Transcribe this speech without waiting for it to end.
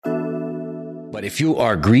But if you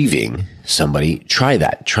are grieving somebody, try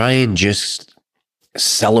that. Try and just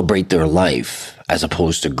celebrate their life as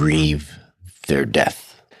opposed to grieve their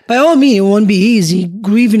death. By all means, it won't be easy.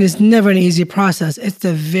 Grieving is never an easy process. It's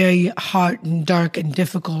a very hard and dark and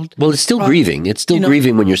difficult. Well, it's still grieving. It's still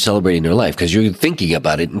grieving when you're celebrating their life because you're thinking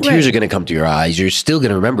about it and tears are going to come to your eyes. You're still going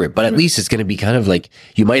to remember it. But at least it's going to be kind of like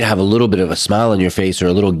you might have a little bit of a smile on your face or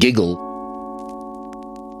a little giggle.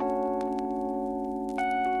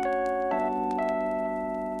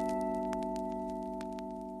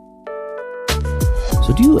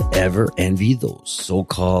 So do you ever envy those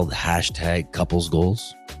so-called hashtag couples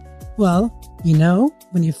goals? Well,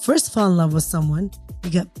 when you first fall in love with someone, you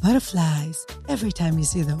get butterflies every time you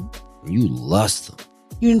see them. You lust them.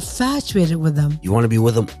 You're infatuated with them. You want to be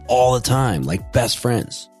with them all the time, like best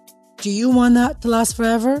friends. Do you want that to last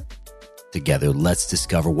forever? Together, let's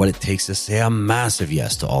discover what it takes to say a massive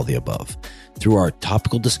yes to all the above through our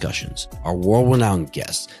topical discussions, our world-renowned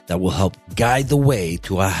guests that will help guide the way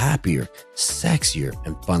to a happier, sexier,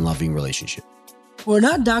 and fun-loving relationship. We're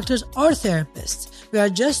not doctors or therapists. We are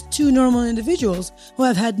just two normal individuals who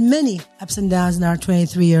have had many ups and downs in our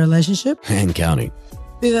 23-year relationship. And counting.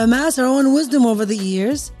 We've amassed our own wisdom over the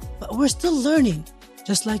years, but we're still learning,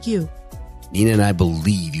 just like you. Nina and I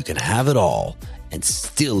believe you can have it all and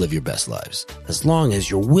still live your best lives, as long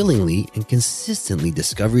as you're willingly and consistently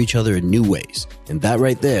discover each other in new ways. And that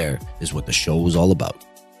right there is what the show is all about.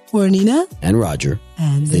 We're Nina. And Roger.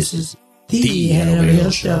 And this is The Hannah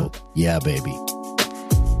Real Show. Yeah, baby.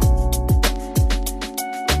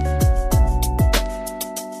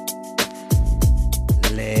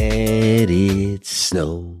 Let it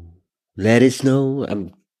snow. Let it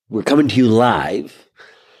snow. We're coming to you live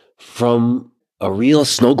from a real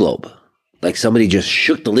snow globe. Like somebody just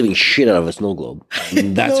shook the living shit out of a snow globe.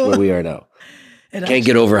 And that's where we are now. Can't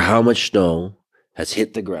get over how much snow has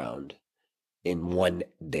hit the ground in one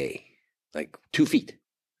day. Like 2 feet.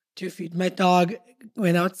 2 feet. My dog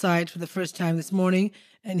went outside for the first time this morning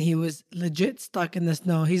and he was legit stuck in the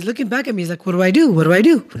snow. He's looking back at me. He's like, what do I do? What do I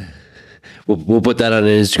do? We'll put that on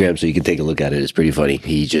Instagram so you can take a look at it. It's pretty funny.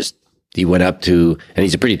 He went up to, and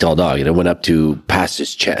he's a pretty tall dog, and it went up to past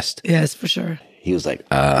his chest. Yes, for sure. He was like,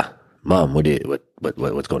 Mom,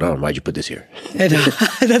 what's going on? Why'd you put this here? And,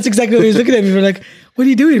 that's exactly what he was looking at me. We're like, what are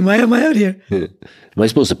you doing? Why am I out here? Am I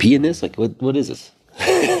supposed to pee in this? Like, what is this?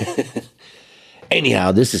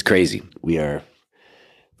 Anyhow, this is crazy. We are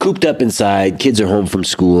cooped up inside. Kids are home from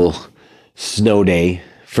school. Snow day.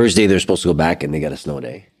 First day they're supposed to go back, and they got a snow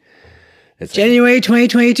day. It's January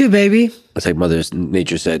 2022, baby. It's like Mother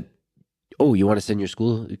Nature said, oh, you want to send your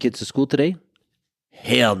kids to school today?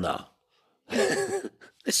 Hell no.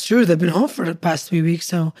 It's true. They've been home for the past 3 weeks,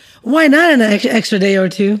 so why not an extra day or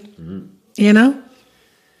two? Mm-hmm.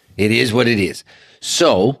 It is what it is.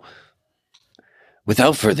 So,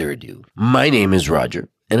 without further ado, my name is Roger,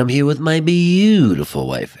 and I'm here with my beautiful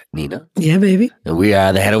wife, Nina. Yeah, baby. And we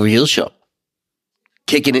are the Head Over Heels Show.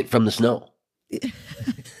 Kicking it from the snow.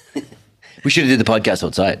 We should have did the podcast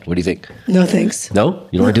outside. What do you think? No, thanks. No?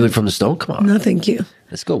 You don't want to do it from the snow? Come on. No, thank you.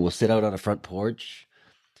 Let's go. We'll sit out on a front porch.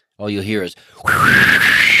 All you'll hear is...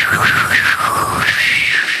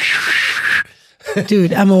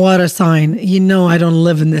 Dude, I'm a water sign. I don't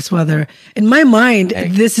live in this weather. In my mind,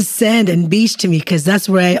 this is sand and beach to me because that's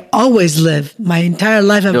where I always live. My entire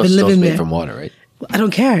life I've been living there. Snow's made from water, right? I don't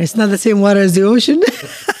care. It's not the same water as the ocean.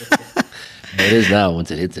 It is now once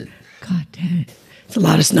it hits it. God damn it. It's a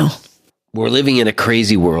lot of snow. We're living in a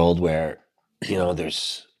crazy world where,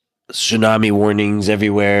 there's tsunami warnings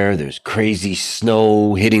everywhere. There's crazy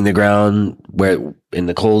snow hitting the ground where in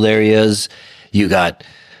the cold areas. You got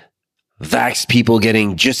vaxxed people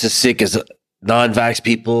getting just as sick as non-vaxxed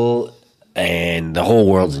people, and the whole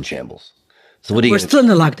world's in shambles. So what are you? We're still in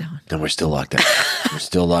the lockdown. And we're still locked down. We're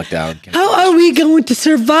still locked down. How are we going to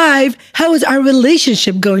survive? How is our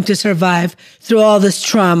relationship going to survive through all this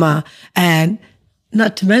trauma and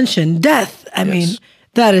not to mention death? I mean,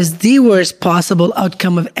 that is the worst possible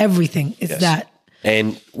outcome of everything. It's that.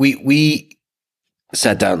 And we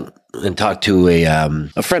sat down and talked to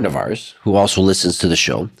a friend of ours who also listens to the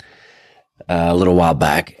show a little while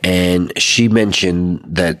back. And she mentioned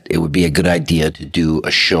that it would be a good idea to do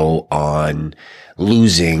a show on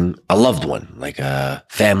losing a loved one, like a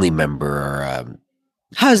family member or a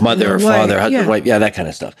husband, mother or father, husband, yeah. wife, that kind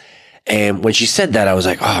of stuff. And when she said that, I was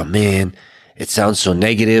like, oh man, it sounds so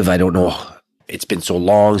negative. I don't know. It's been so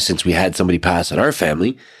long since we had somebody pass in our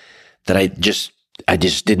family that I just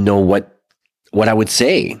didn't know what I would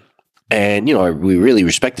say. And, we really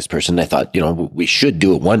respect this person. I thought, we should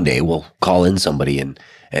do it one day. We'll call in somebody and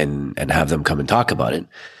have them come and talk about it.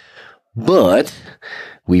 But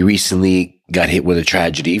we recently got hit with a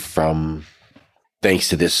tragedy thanks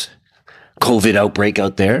to this COVID outbreak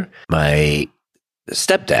out there. My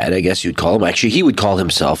stepdad, I guess you'd call him. Actually, he would call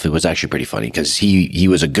himself. It was actually pretty funny because he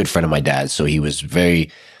was a good friend of my dad. So he was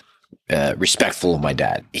very respectful of my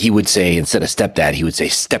dad. He would say, instead of stepdad, he would say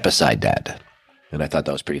step aside dad. And I thought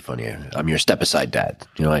that was pretty funny. I'm your step aside dad.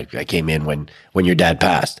 You know, I came in when your dad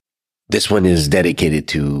passed. This one is dedicated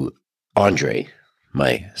to Andre,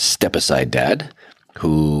 my step aside dad,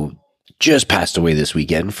 who just passed away this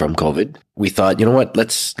weekend from COVID. We thought, you know what,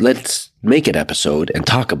 let's make an episode and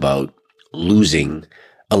talk about losing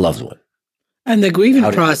a loved one. And the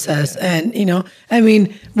grieving process. And, you know, I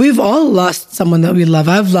mean, we've all lost someone that we love.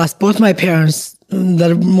 I've lost both my parents.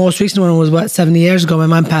 The most recent one was, 70 years ago? My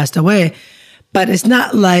mom passed away. But it's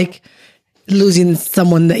not like losing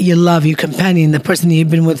someone that you love, your companion, the person that you've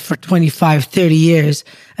been with for 25, 30 years.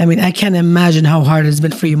 I mean, I can't imagine how hard it's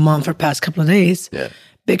been for your mom for the past couple of days. Yeah.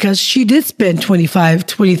 Because she did spend 25,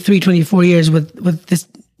 23, 24 years with this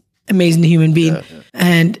amazing human being. Yeah.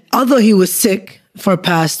 And although he was sick for a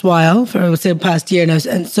past while, for I would say past year,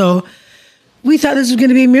 and so we thought this was going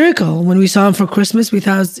to be a miracle. When we saw him for Christmas, we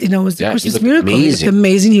thought it was a Christmas miracle. Amazing. He looked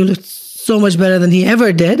amazing. He looked so much better than he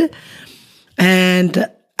ever did. And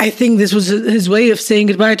I think this was his way of saying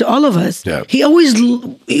goodbye to all of us. Yeah. He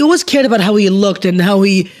always cared about how he looked and how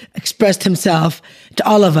he expressed himself to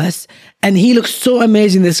all of us. And he looked so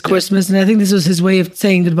amazing this Christmas. And I think this was his way of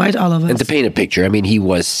saying goodbye to all of us. And to paint a picture, I mean, he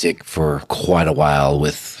was sick for quite a while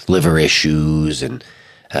with liver issues and,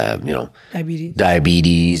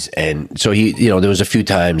 diabetes. And so there was a few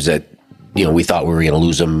times that, we thought we were going to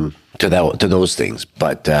lose him to those things.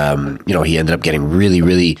 But, he ended up getting really,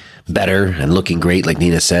 really better and looking great, like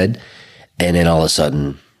Nina said. And then all of a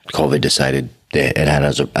sudden, COVID decided it had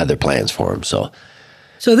other plans for him. So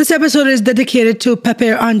this episode is dedicated to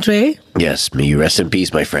Pepper Andre. Yes, may you rest in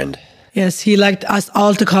peace, my friend. Yes, he liked us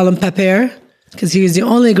all to call him Pepper because he was the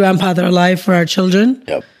only grandfather alive for our children.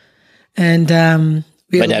 Yep. And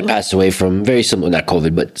my dad passed away from very similar, not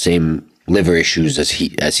COVID, but same liver issues as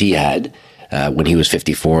he had when he was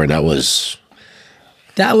 54, and that was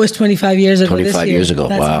 25 years ago. 25 years ago.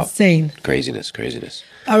 That's wow, insane. Craziness.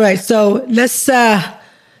 All right, so let's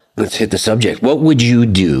hit the subject. What would you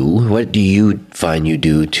do? What do you find you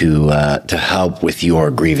do to help with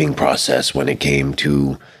your grieving process when it came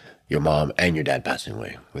to your mom and your dad passing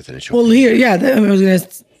away within a short period? I was going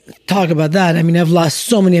to talk about that. I mean, I've lost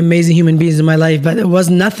so many amazing human beings in my life, but it was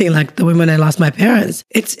nothing like the way when I lost my parents.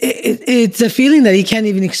 It's a feeling that you can't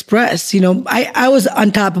even express. I was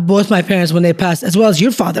on top of both my parents when they passed, as well as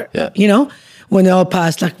your father. Yeah. When they all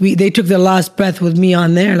passed, like they took their last breath with me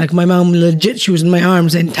on there. Like my mom, legit, she was in my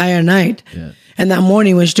arms the entire night. Yeah. And that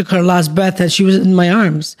morning when she took her last breath, and she was in my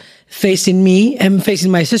arms, facing me and facing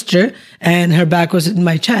my sister, and her back was in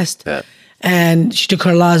my chest. Yeah. And she took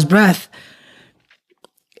her last breath.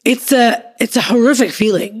 It's a horrific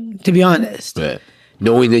feeling, to be honest. Yeah.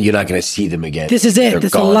 Knowing that you're not going to see them again. This is it. This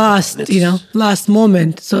is the last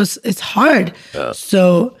moment. So it's hard. Yeah.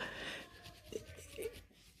 So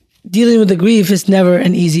dealing with the grief is never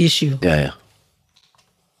an easy issue. Yeah.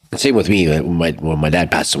 And same with me. When my dad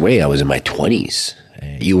passed away, I was in my 20s.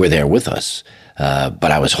 You were there with us.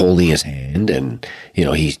 But I was holding his hand, and,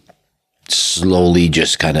 he slowly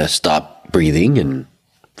just kind of stopped breathing and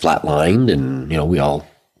flatlined, and, we all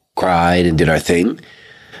cried and did our thing.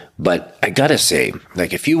 But I gotta say,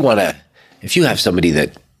 like, if you have somebody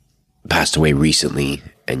that passed away recently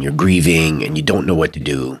and you're grieving and you don't know what to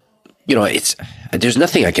do, there's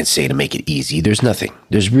nothing I can say to make it easy.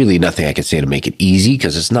 There's really nothing I can say to make it easy,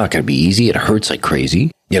 because it's not going to be easy. It hurts like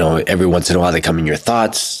crazy. Every once in a while they come in your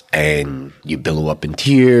thoughts and you billow up in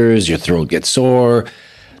tears, your throat gets sore.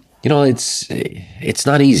 It's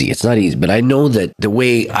not easy. It's not easy. But I know that the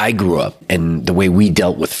way I grew up and the way we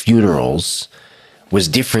dealt with funerals was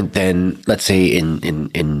different than, let's say,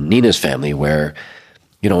 in Nina's family, where,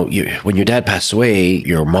 when your dad passed away,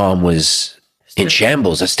 your mom was in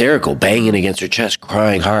shambles, hysterical, banging against her chest,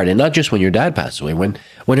 crying hard. And not just when your dad passed away,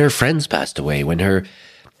 when her friends passed away, when her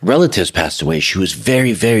relatives passed away, she was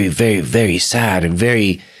very, very, very, very sad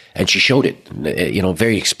and she showed it,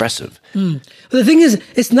 very expressive. Well, the thing is,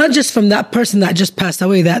 it's not just from that person that just passed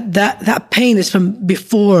away. That pain is from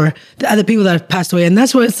before the other people that have passed away. And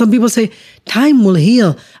that's why some people say time will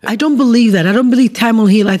heal. I don't believe that. I don't believe time will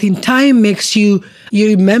heal. I think time makes your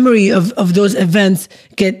memory of those events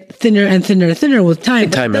get thinner and thinner and thinner with time.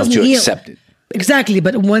 And time helps you accept it. Exactly.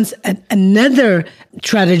 But once another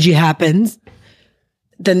tragedy happens,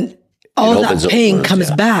 then all that pain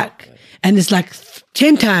comes back. And it's like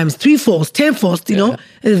 10 times, threefolds, tenfolds, you know,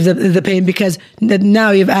 the pain, because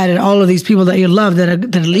now you've added all of these people that you love that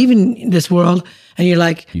are leaving this world, and you're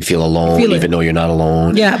like, you feel alone, even though you're not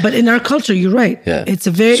alone. Yeah, but in our culture, you're right. Yeah. It's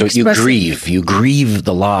a very so expressive. you grieve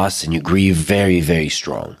the loss, and you grieve very, very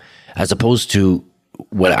strong, as opposed to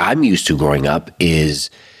what I'm used to growing up is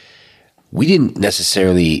we didn't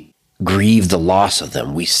necessarily grieve the loss of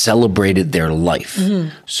them. We celebrated their life.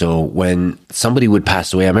 So when somebody would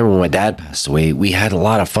pass away, I remember when my dad passed away, we had a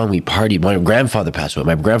lot of fun. We partied. My grandfather passed away.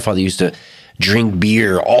 My grandfather used to drink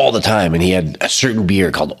beer all the time, and he had a certain beer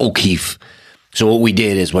called O'Keefe. So what we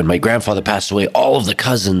did is when my grandfather passed away, all of the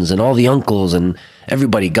cousins and all the uncles and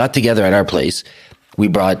everybody got together at our place. We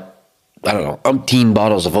brought, I don't know, umpteen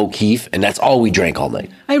bottles of O'Keefe, and that's all we drank all night.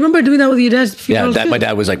 I remember doing that with your dad's funeral. Yeah, my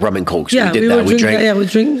dad was like rum and coke, so yeah, we did that. We drank. We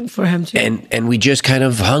drank for him too. And we just kind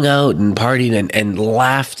of hung out and partied and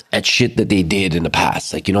laughed at shit that they did in the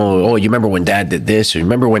past. Like, you know, oh, you remember when Dad did this, or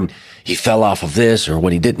remember when he fell off of this, or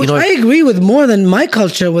when he did, you know. I agree with more than my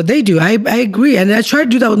culture, what they do. I agree. And I tried to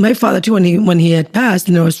do that with my father too when he had passed,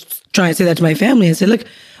 and I was trying to say that to my family and say, look,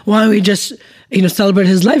 why don't we just, you know, celebrate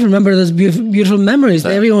his life, remember those beautiful memories.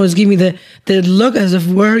 Everyone was giving me the look as if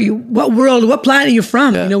what world, what planet are you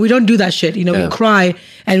from? You know, we don't do that shit. You know, we cry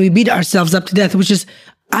and we beat ourselves up to death, which is,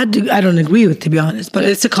 I don't agree with, to be honest, but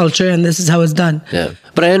it's a culture and this is how it's done. Yeah.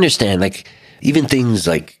 But I understand, like, even things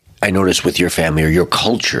like I noticed with your family or your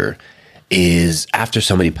culture is after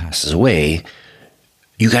somebody passes away,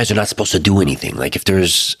 you guys are not supposed to do anything. Like if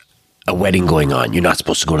there's a wedding going on, you're not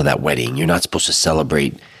supposed to go to that wedding. You're not supposed to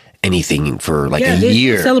celebrate anything for like a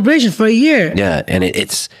year. Celebration for a year. Yeah, and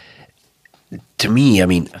it's to me. I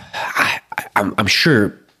mean, I'm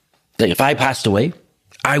sure that if I passed away,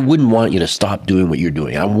 I wouldn't want you to stop doing what you're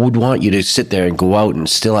doing. I would want you to sit there and go out and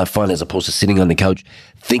still have fun, as opposed to sitting on the couch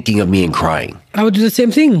thinking of me and crying. I would do the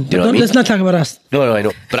same thing. You know what I mean? Let's not talk about us. No, I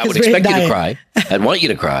know. But I would expect you to cry. I'd want you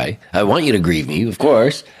to cry. I want you to grieve me, of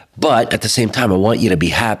course. But at the same time, I want you to be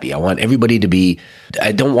happy. I want everybody to be.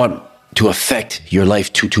 I don't want to affect your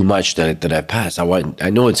life too much that I've passed. I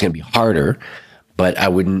know it's going to be harder, but I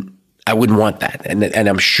wouldn't want that. And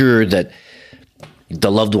I'm sure that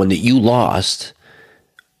the loved one that you lost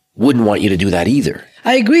wouldn't want you to do that either.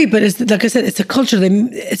 I agree, but it's like I said, it's a culture.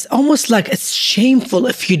 It's almost like it's shameful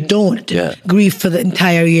if you don't grieve for the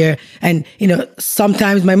entire year. And, you know,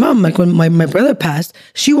 sometimes my mom, like when my brother passed,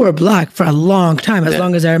 she wore black for a long time, as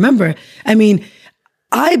long as I remember. I mean,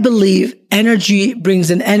 I believe energy brings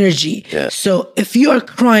an energy. Yeah. So if you are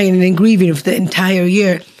crying and grieving for the entire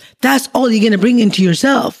year, that's all you're going to bring into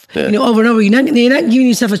yourself. Yeah. You know, over and over. You're not giving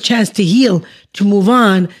yourself a chance to heal, to move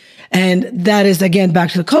on. And that is, again, back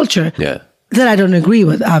to the culture. Yeah. That I don't agree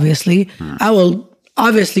with, obviously. I will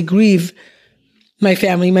obviously grieve my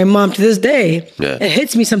family, my mom to this day. Yeah. It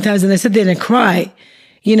hits me sometimes and I sit there and I cry,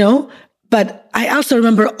 you know? But I also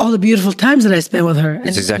remember all the beautiful times that I spent with her.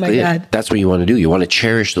 That's exactly it. That's what you want to do. You want to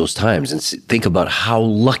cherish those times and think about how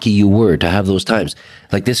lucky you were to have those times.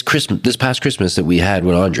 Like this past Christmas that we had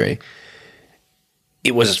with Andre,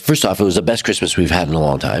 it was, first off, it was the best Christmas we've had in a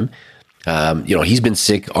long time. You know, he's been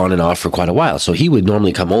sick on and off for quite a while. So he would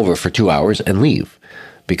normally come over for 2 hours and leave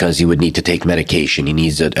because he would need to take medication. He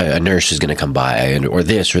needs a nurse is going to come by or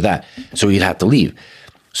this or that. So he'd have to leave.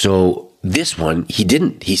 So this one, he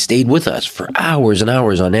didn't. He stayed with us for hours and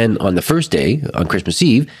hours on end on the first day, on Christmas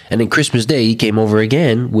Eve. And then Christmas Day, he came over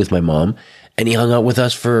again with my mom and he hung out with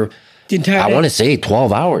us for, the entire day. I want to say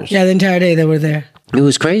 12 hours. Yeah, the entire day they were there. It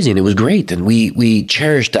was crazy and it was great. And we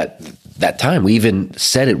cherished that time. We even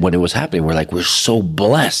said it when it was happening. We're like, we're so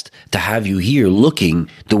blessed to have you here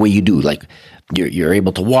looking the way you do. Like you're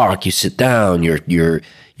able to walk, you sit down, you're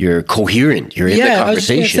coherent, you're in the conversation. I was just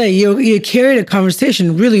gonna say, you carried a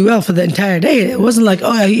conversation really well for the entire day. It wasn't like,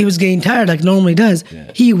 oh, he was getting tired like normally does. Yeah.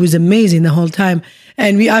 He was amazing the whole time.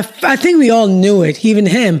 And I think we all knew it, even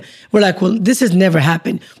him. We're like, well, this has never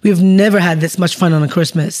happened. We've never had this much fun on a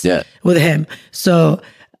Christmas with him. So,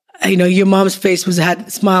 you know, your mom's face had a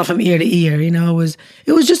smile from ear to ear. You know,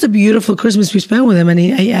 it was just a beautiful Christmas we spent with him. And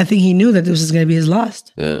I think he knew that this was going to be his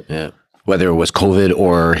last. Yeah. Whether it was COVID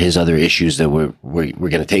or his other issues that we're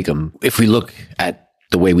going to take him. If we look at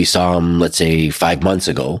the way we saw him, let's say 5 months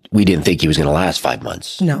ago, we didn't think he was going to last 5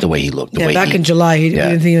 months. No. The way he looked. Back in July, we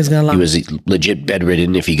didn't think he was going to last. He was legit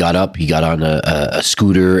bedridden. If he got up, he got on a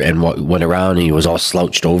scooter and went around and he was all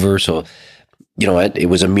slouched over. So, you know, it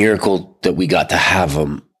was a miracle that we got to have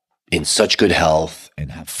him in such good health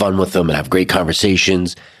and have fun with him and have great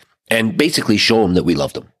conversations and basically show him that we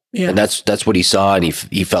loved him. Yeah. And that's what he saw, and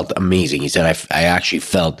he felt amazing. He said, I actually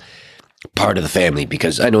felt part of the family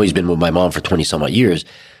because I know he's been with my mom for 20 some odd years.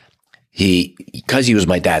 Because he was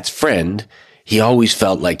my dad's friend, he always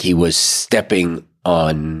felt like he was stepping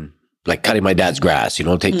on, like cutting my dad's grass,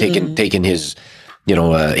 taking his,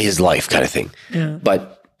 his life kind of thing. Yeah.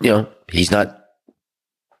 But, he's not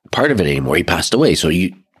part of it anymore. He passed away. So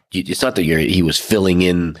it's not that he was filling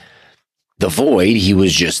in the void. He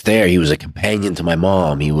was just there. He was a companion to my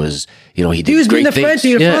mom. He was, he did He was being great a friend things. to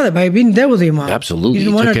your father by being there with your mom. Absolutely. You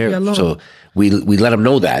didn't He want her took to be care of him. alone. So we let him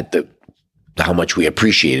know that how much we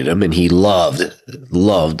appreciated him, and he loved it,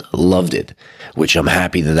 which I'm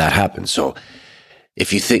happy that happened. So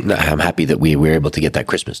if you think, I'm happy that we were able to get that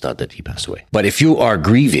Christmas, not that he passed away. But if you are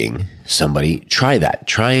grieving somebody, try that.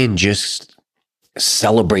 Try and just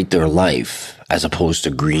celebrate their life as opposed to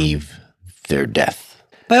grieve their death.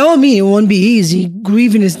 By all means, it won't be easy.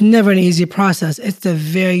 Grieving is never an easy process. It's a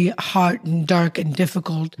very hard and dark and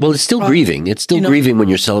difficult. Well, it's still grieving. It's still grieving when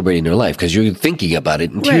you're celebrating their life because you're thinking about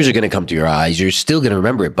it and tears are going to come to your eyes. You're still going to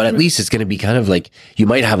remember it, but at least it's going to be kind of like you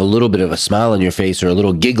might have a little bit of a smile on your face or a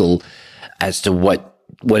little giggle as to what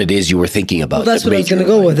it is you were thinking about. Well, that's what I was going to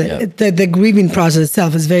go with it. Yeah. The grieving process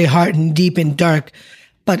itself is very hard and deep and dark.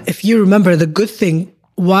 But if you remember the good thing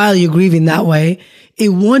while you're grieving that way, it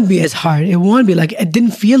won't be as hard. It won't be like, it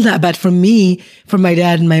didn't feel that bad for me, for my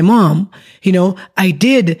dad and my mom. There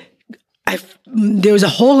was a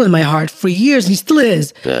hole in my heart for years, and it still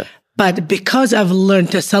is. Yeah. But because I've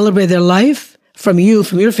learned to celebrate their life from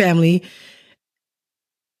your family,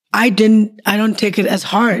 I don't take it as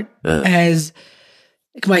hard as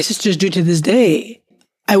my sisters do to this day.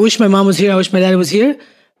 I wish my mom was here. I wish my dad was here.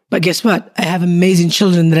 But guess what? I have amazing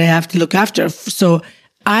children that I have to look after. So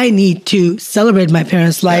I need to celebrate my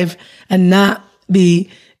parents' life and not be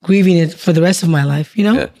grieving it for the rest of my life,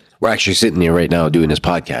 Yeah. We're actually sitting here right now doing this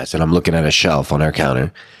podcast, and I'm looking at a shelf on our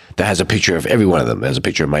counter that has a picture of every one of them. It has a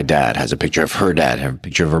picture of my dad, has a picture of her dad, has a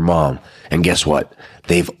picture of her mom. And guess what?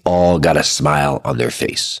 They've all got a smile on their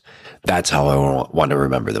face. That's how I want to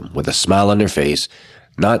remember them, with a smile on their face,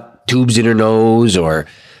 not tubes in their nose or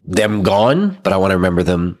them gone, but I want to remember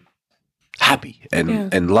them happy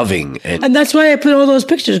and loving. And that's why I put all those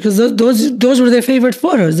pictures, because those were their favorite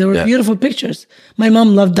photos. They were beautiful pictures. My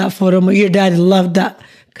mom loved that photo. Your dad loved that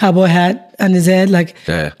cowboy hat on his head.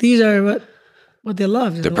 These are what they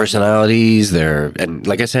loved. Their personalities, and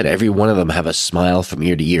like I said, every one of them have a smile from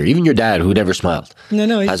ear to ear. Even your dad, who never smiled,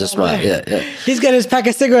 has a smile. Yeah. He's got his pack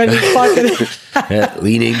of cigarettes in his pocket.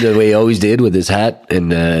 Leaning the way he always did with his hat and,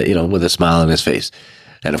 with a smile on his face.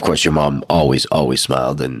 And of course, your mom always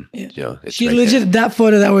smiled, and it's she right legit there. that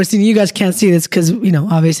photo that we're seeing. You guys can't see this because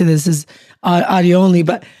obviously this is audio only.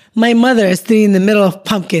 But my mother is sitting in the middle of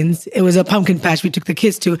pumpkins. It was a pumpkin patch we took the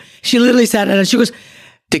kids to. She literally sat and she goes,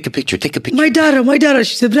 Take a picture. My daughter.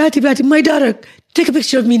 She said, Brati, my daughter, take a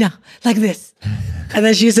picture of me now, like this. And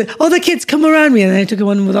then she said, the kids come around me, and then I took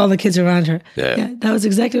one with all the kids around her. Yeah, that was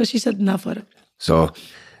exactly what she said in that photo. So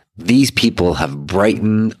these people have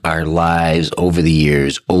brightened our lives over the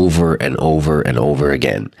years, over and over and over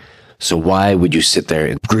again. So why would you sit there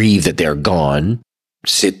and grieve that they're gone,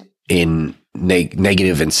 sit in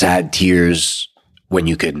negative and sad tears when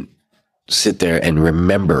you can sit there and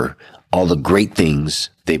remember all the great things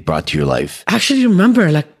they brought to your life? Actually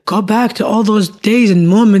remember, go back to all those days and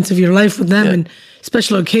moments of your life with them and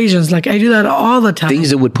special occasions. I do that all the time. Things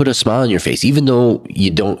that would put a smile on your face, even though you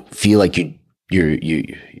don't feel like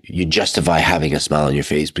you justify having a smile on your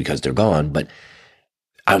face because they're gone, but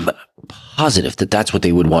I'm positive that that's what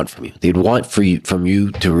they would want from you. They'd want from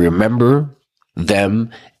you to remember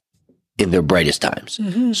them in their brightest times.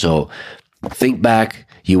 Mm-hmm. So think back.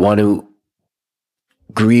 You want to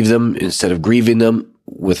grieve them instead of grieving them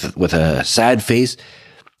with a sad face.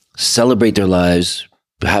 Celebrate their lives.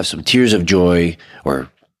 Have some tears of joy, or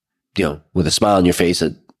with a smile on your face,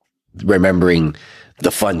 remembering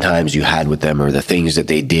the fun times you had with them or the things that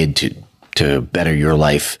they did to better your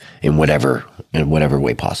life in whatever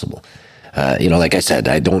way possible. Like I said,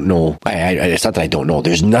 I don't know. It's not that I don't know.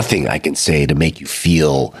 There's nothing I can say to make you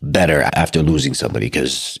feel better after losing somebody,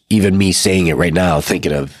 because even me saying it right now,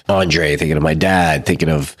 thinking of Andre, thinking of my dad, thinking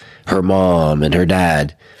of her mom and her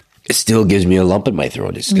dad, it still gives me a lump in my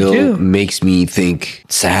throat. It still makes me think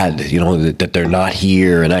sad, that they're not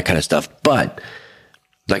here and that kind of stuff. But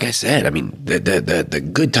like I said, I mean, the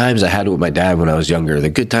good times I had with my dad when I was younger, the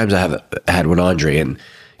good times I had with Andre, and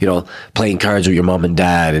playing cards with your mom and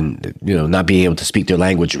dad, and not being able to speak their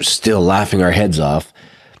language, we're still laughing our heads off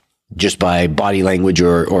just by body language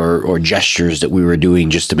or gestures that we were doing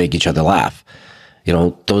just to make each other laugh.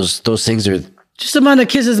 Those things are just the amount of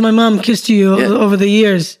kisses my mom kissed you over the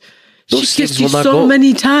years. She kissed you so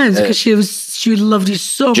many times because she loved you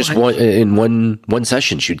so much. Just in one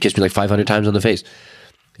session, she would kiss me like 500 times on the face.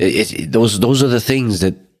 Those are the things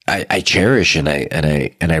that I cherish and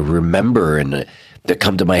I remember and that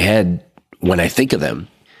come to my head when I think of them.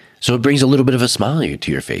 So it brings a little bit of a smile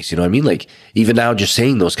to your face. You know what I mean? Like even now, just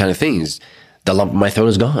saying those kind of things, the lump in my throat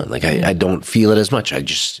is gone. Like I don't feel it as much. It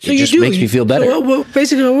just makes me feel better. So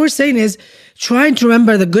basically, what we're saying is trying to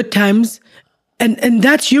remember the good times, and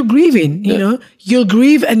that's your grieving. You know, you'll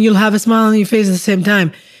grieve and you'll have a smile on your face at the same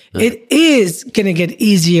time. It is going to get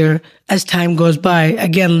easier as time goes by.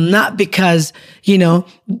 Again, not because, you know,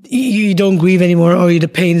 you don't grieve anymore or the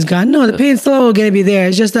pain's gone. No, the pain's still going to be there.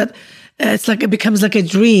 It's just that it's like it becomes like a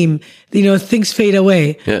dream. You know, things fade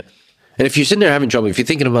away. Yeah. And if you're sitting there having trouble, if you're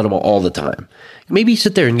thinking about them all the time, maybe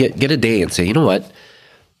sit there and get a day and say, you know what?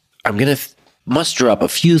 I'm going to muster up a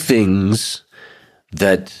few things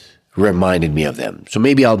that reminded me of them. So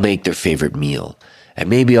maybe I'll make their favorite meal. And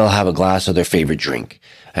maybe I'll have a glass of their favorite drink.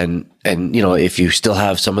 And you know, if you still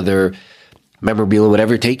have some of their memorabilia,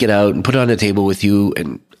 whatever, take it out and put it on the table with you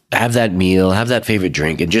and have that meal, have that favorite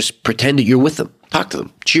drink, and just pretend that you're with them. Talk to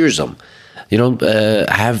them, cheers them, you know,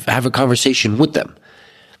 have a conversation with them.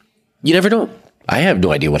 You never know. I have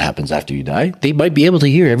no idea what happens after you die. They might be able to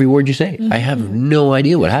hear every word you say. I have no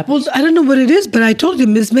idea what happens. Well, I don't know what it is, but I told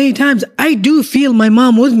him this many times. I do feel my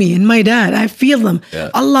mom with me and my dad. I feel them. Yeah.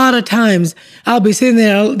 A lot of times I'll be sitting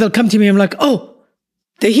there, they'll come to me, I'm like, oh,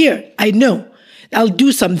 they're here. I know. I'll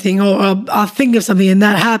do something or I'll think of something and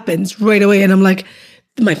that happens right away. And I'm like,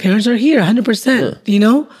 my parents are here 100%, you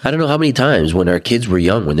know? I don't know how many times when our kids were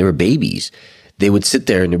young, when they were babies, they would sit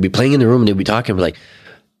there and they'd be playing in the room and they'd be talking like,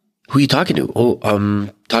 who are you talking to? Oh,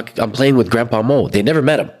 I'm playing with Grandpa Mo. They never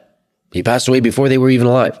met him. He passed away before they were even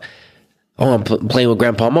alive. Oh, I'm playing with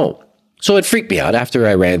Grandpa Mo. So it freaked me out. After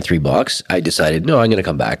I ran 3 blocks, I decided, no, I'm going to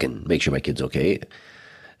come back and make sure my kid's okay.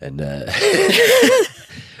 And it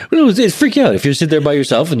freaks you out if you're sitting there by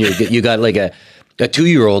yourself and you got like a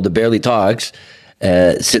 2-year-old that barely talks,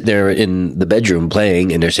 sitting there in the bedroom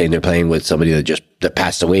playing, and they're saying they're playing with somebody that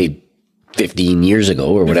passed away 15 years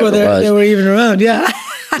ago or whatever it was. They were even around, yeah.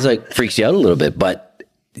 It's like freaks you out a little bit, but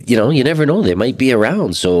you know, you never know. They might be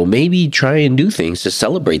around. So maybe try and do things to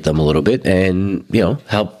celebrate them a little bit and, you know,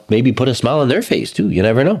 help maybe put a smile on their face too. You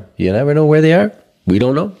never know. You never know where they are. We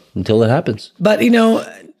don't know until it happens. But, you know,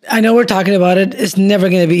 I know we're talking about it. It's never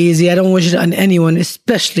going to be easy. I don't wish it on anyone,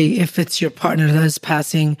 especially if it's your partner that is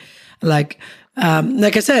passing. Like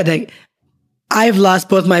I said, like I've lost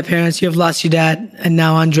both my parents. You've lost your dad and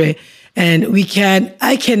now Andre. And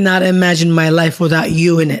I cannot imagine my life without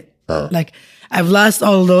you in it. Like I've lost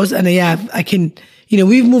all of those and I can, you know,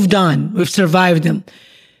 we've moved on. We've survived them.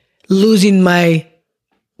 Losing my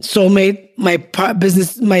soulmate, my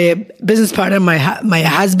business partner, my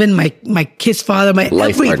husband, my kid's father, my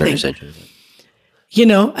life everything. partner, essentially. You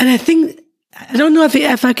know, and I don't know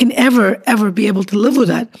if I can ever be able to live with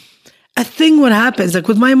that. I think what happens, like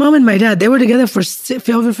with my mom and my dad, they were together for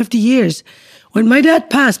over 50 years. When my dad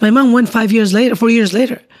passed, my mom went 4 years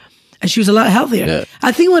later, and she was a lot healthier. Yeah.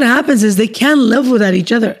 I think what happens is they can't live without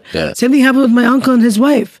each other. Yeah. Same thing happened with my uncle and his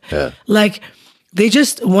wife. Yeah. Like they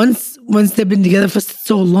just, once they've been together for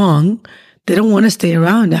so long, they don't want to stay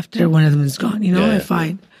around after one of them is gone. You know, I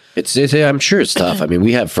find. It's I'm sure it's tough. I mean,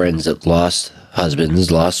 we have friends that lost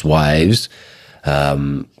husbands, lost wives,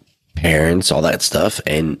 parents, all that stuff.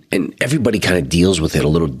 And everybody kind of deals with it a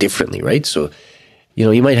little differently, right? So, you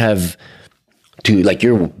know, you might have like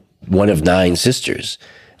you're one of 9 sisters.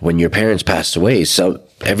 When your parents passed away, so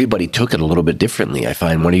everybody took it a little bit differently. I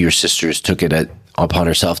find one of your sisters took it upon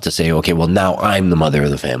herself to say, okay, well, now I'm the mother of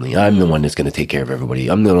the family. I'm the one that's going to take care of everybody.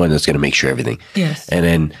 I'm the one that's going to make sure everything. Yes. And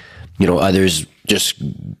then, you know, others just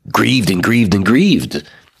grieved and grieved and grieved.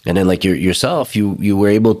 And then like yourself, you were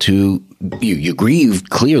able to, you grieved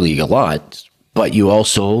clearly a lot, but you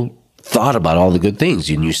also thought about all the good things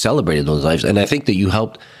and you celebrated those lives. And I think that you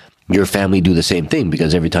helped your family do the same thing,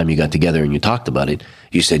 because every time you got together and you talked about it,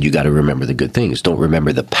 you said you got to remember the good things. Don't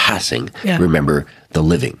remember the passing. Yeah. Remember the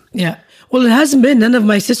living. Yeah. Well, it hasn't been. None of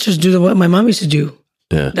my sisters do what my mom used to do.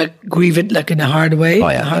 Yeah. Like grieve it like in a hard way. Oh,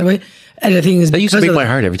 yeah. A hard way. And the thing is, That used to break my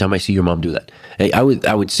heart every time I see your mom do that.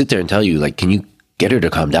 I would sit there and tell you, like, can you get her to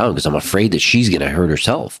calm down? Because I'm afraid that she's going to hurt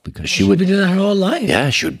herself, because she would be doing that her whole life. Yeah,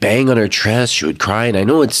 she would bang on her chest. She would cry. And I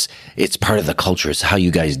know it's part of the culture. It's how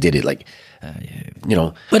you guys did it. Like, you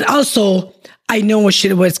know. But also, I know where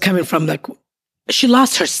it's coming from. Like, she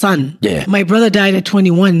lost her son. Yeah. My brother died at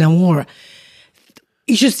 21 in the war.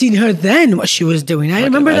 You should have seen her then, what she was doing. I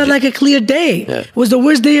remember that like a clear day. Yeah. It was the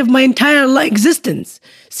worst day of my entire existence.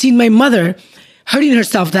 Seeing my mother hurting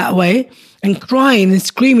herself that way and crying and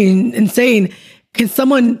screaming and saying, can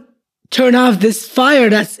someone turn off this fire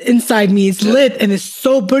that's inside me. It's lit and it's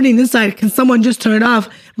so burning inside. Can someone just turn it off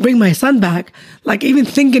and bring my son back? Like, even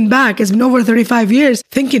thinking back, it's been over 35 years.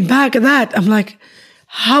 Thinking back of that, I'm like,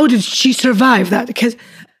 how did she survive that? Because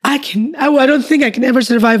I don't think I can ever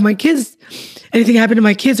survive my kids. Anything happen to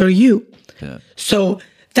my kids or you. Yeah. So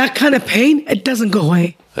that kind of pain, it doesn't go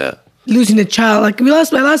away. Yeah. Losing a child, like I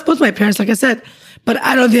lost both my parents, like I said, but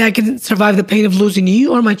I don't think I can survive the pain of losing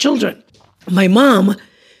you or my children. My mom,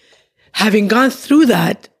 having gone through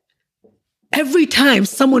that, every time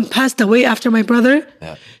someone passed away after my brother,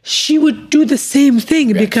 she would do the same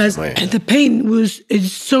thing because the pain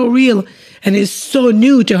is so real and is so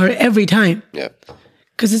new to her every time. Yeah.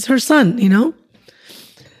 Because it's her son, you know?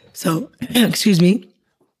 So, excuse me.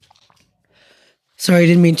 Sorry, I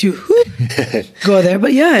didn't mean to go there.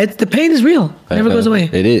 But yeah, the pain is real. It never goes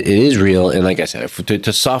away. It is real. And like I said,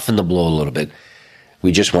 to soften the blow a little bit,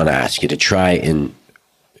 we just want to ask you to try and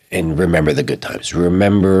remember the good times.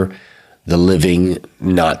 Remember the living,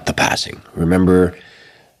 not the passing. Remember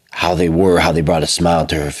how they were, how they brought a smile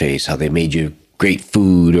to her face, how they made you great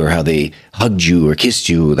food, or how they hugged you or kissed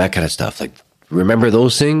you, that kind of stuff. Like, remember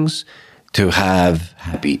those things to have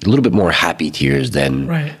a little bit more happy tears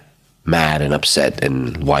than mad and upset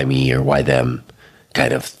and why me or why them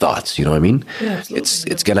kind of thoughts. You know what I mean? Yeah,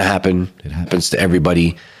 absolutely. It's going to happen. It happens to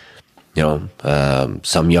everybody, you know,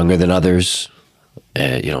 some younger than others.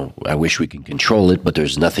 You know, I wish we can control it, but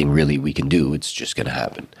there's nothing really we can do. It's just going to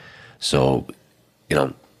happen. So, you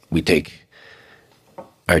know, we take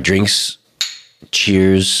our drinks.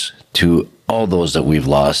 Cheers to all those that we've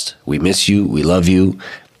lost. We miss you. We love you.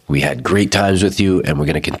 We had great times with you, and we're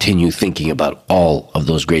going to continue thinking about all of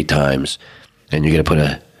those great times. And you're going to put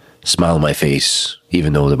a smile on my face,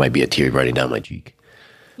 even though there might be a tear running down my cheek.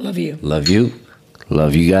 Love you. Love you.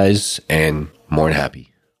 Love you guys, and more than happy.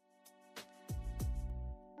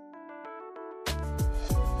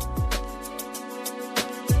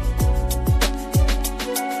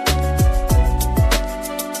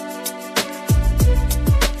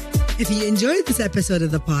 If you enjoyed this episode of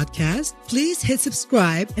the podcast, please hit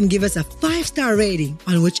subscribe and give us a 5-star rating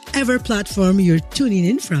on whichever platform you're tuning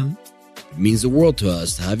in from. It means the world to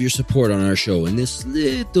us to have your support on our show in this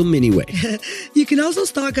little mini way. You can also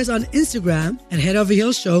stalk us on Instagram at Head Over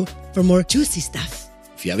Heels Show for more juicy stuff.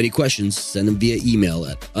 If you have any questions, send them via email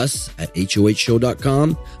at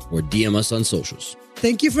us@hohshow.com or DM us on socials.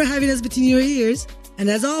 Thank you for having us between your ears. And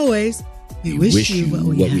as always, we wish you what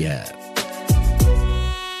we have.